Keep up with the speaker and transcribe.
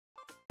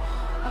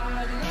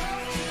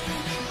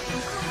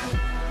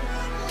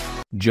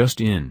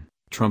Just in,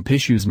 Trump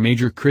issues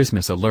major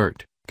Christmas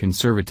alert,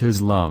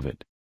 conservatives love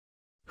it.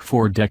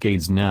 For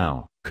decades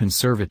now,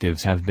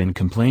 conservatives have been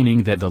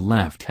complaining that the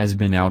left has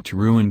been out to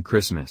ruin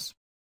Christmas.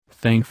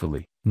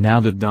 Thankfully, now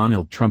that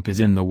Donald Trump is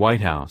in the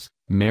White House,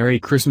 Merry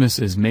Christmas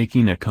is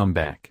making a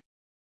comeback.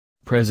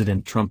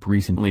 President Trump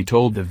recently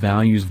told the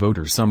Values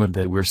Voter Summit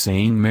that we're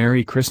saying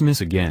Merry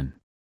Christmas again.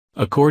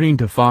 According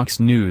to Fox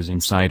News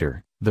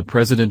Insider, the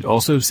president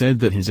also said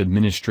that his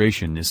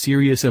administration is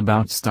serious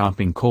about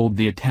stopping cold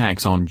the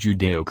attacks on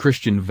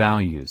Judeo-Christian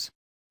values.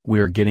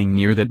 We're getting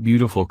near that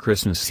beautiful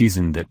Christmas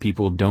season that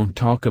people don't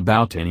talk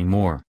about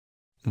anymore.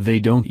 They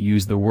don't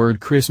use the word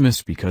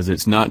Christmas because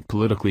it's not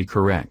politically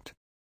correct.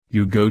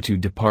 You go to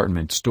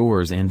department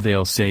stores and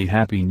they'll say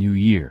Happy New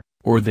Year,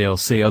 or they'll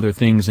say other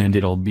things and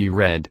it'll be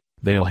red,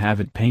 they'll have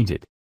it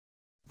painted.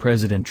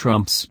 President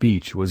Trump's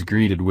speech was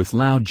greeted with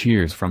loud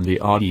cheers from the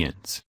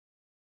audience.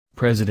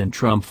 President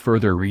Trump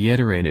further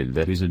reiterated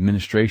that his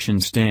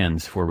administration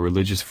stands for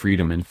religious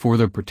freedom and for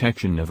the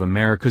protection of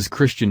America's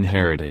Christian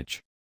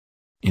heritage.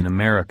 In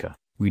America,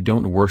 we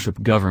don't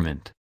worship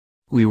government.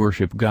 We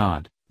worship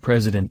God,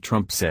 President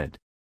Trump said.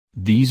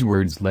 These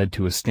words led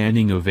to a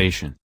standing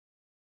ovation.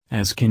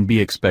 As can be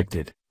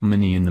expected,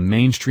 many in the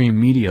mainstream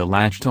media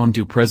latched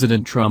onto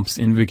President Trump's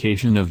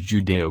invocation of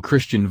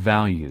Judeo-Christian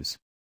values.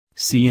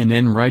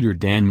 CNN writer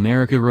Dan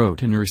Merica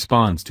wrote in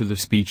response to the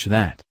speech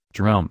that,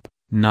 Trump,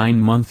 9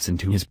 months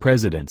into his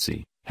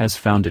presidency, has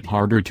found it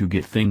harder to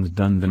get things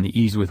done than the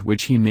ease with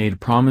which he made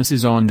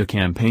promises on the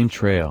campaign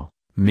trail,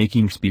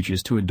 making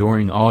speeches to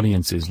adoring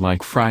audiences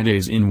like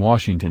Friday's in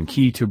Washington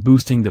key to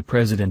boosting the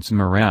president's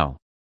morale.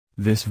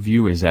 This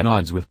view is at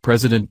odds with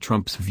President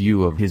Trump's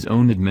view of his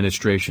own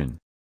administration.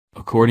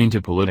 According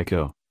to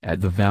Politico,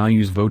 at the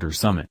Values Voter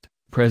Summit,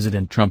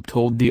 President Trump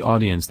told the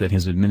audience that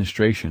his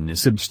administration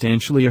is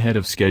substantially ahead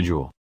of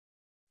schedule.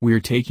 We're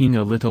taking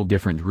a little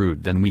different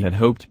route than we had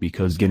hoped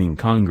because getting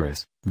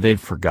Congress, they've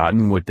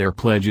forgotten what their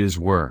pledges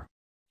were.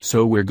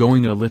 So we're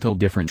going a little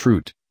different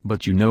route,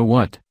 but you know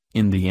what,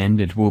 in the end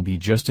it will be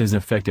just as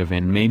effective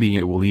and maybe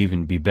it will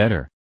even be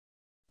better.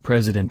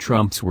 President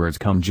Trump's words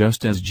come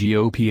just as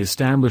GOP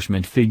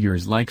establishment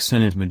figures like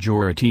Senate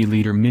Majority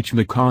Leader Mitch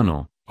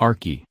McConnell,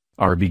 RK,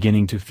 are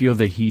beginning to feel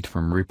the heat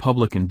from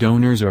Republican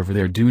donors over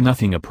their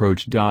do-nothing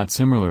approach.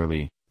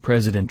 Similarly,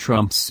 President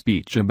Trump's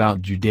speech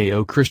about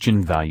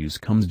Judeo-Christian values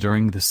comes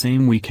during the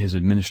same week his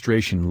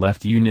administration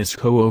left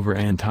UNESCO over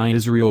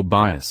anti-Israel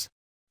bias.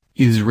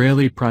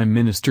 Israeli Prime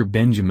Minister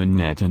Benjamin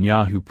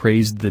Netanyahu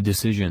praised the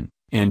decision,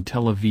 and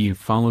Tel Aviv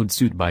followed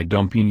suit by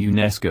dumping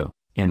UNESCO,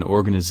 an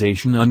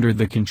organization under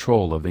the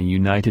control of the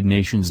United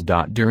Nations.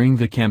 During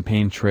the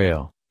campaign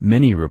trail,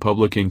 many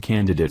Republican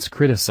candidates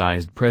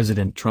criticized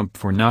President Trump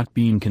for not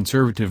being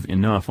conservative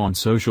enough on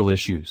social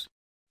issues.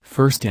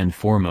 First and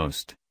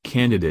foremost,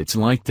 candidates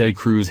like Ted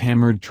Cruz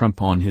hammered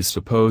Trump on his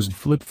supposed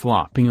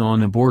flip-flopping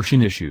on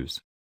abortion issues.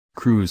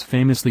 Cruz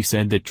famously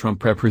said that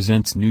Trump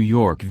represents New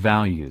York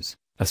values,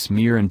 a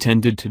smear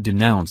intended to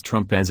denounce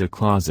Trump as a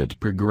closet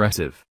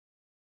progressive.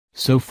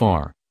 So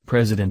far,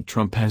 President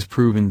Trump has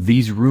proven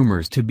these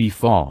rumors to be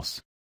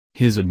false.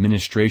 His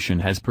administration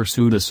has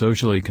pursued a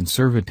socially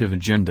conservative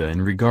agenda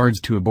in regards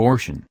to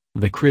abortion,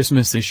 the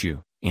Christmas issue,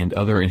 and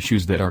other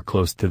issues that are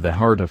close to the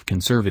heart of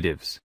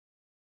conservatives.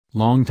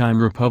 Longtime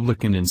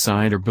Republican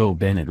insider Bill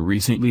Bennett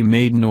recently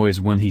made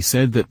noise when he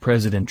said that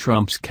President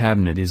Trump's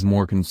cabinet is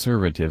more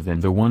conservative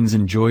than the ones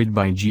enjoyed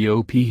by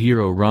GOP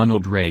hero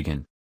Ronald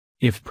Reagan.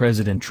 If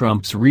President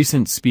Trump's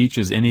recent speech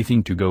is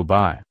anything to go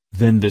by,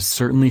 then this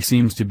certainly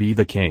seems to be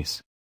the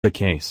case.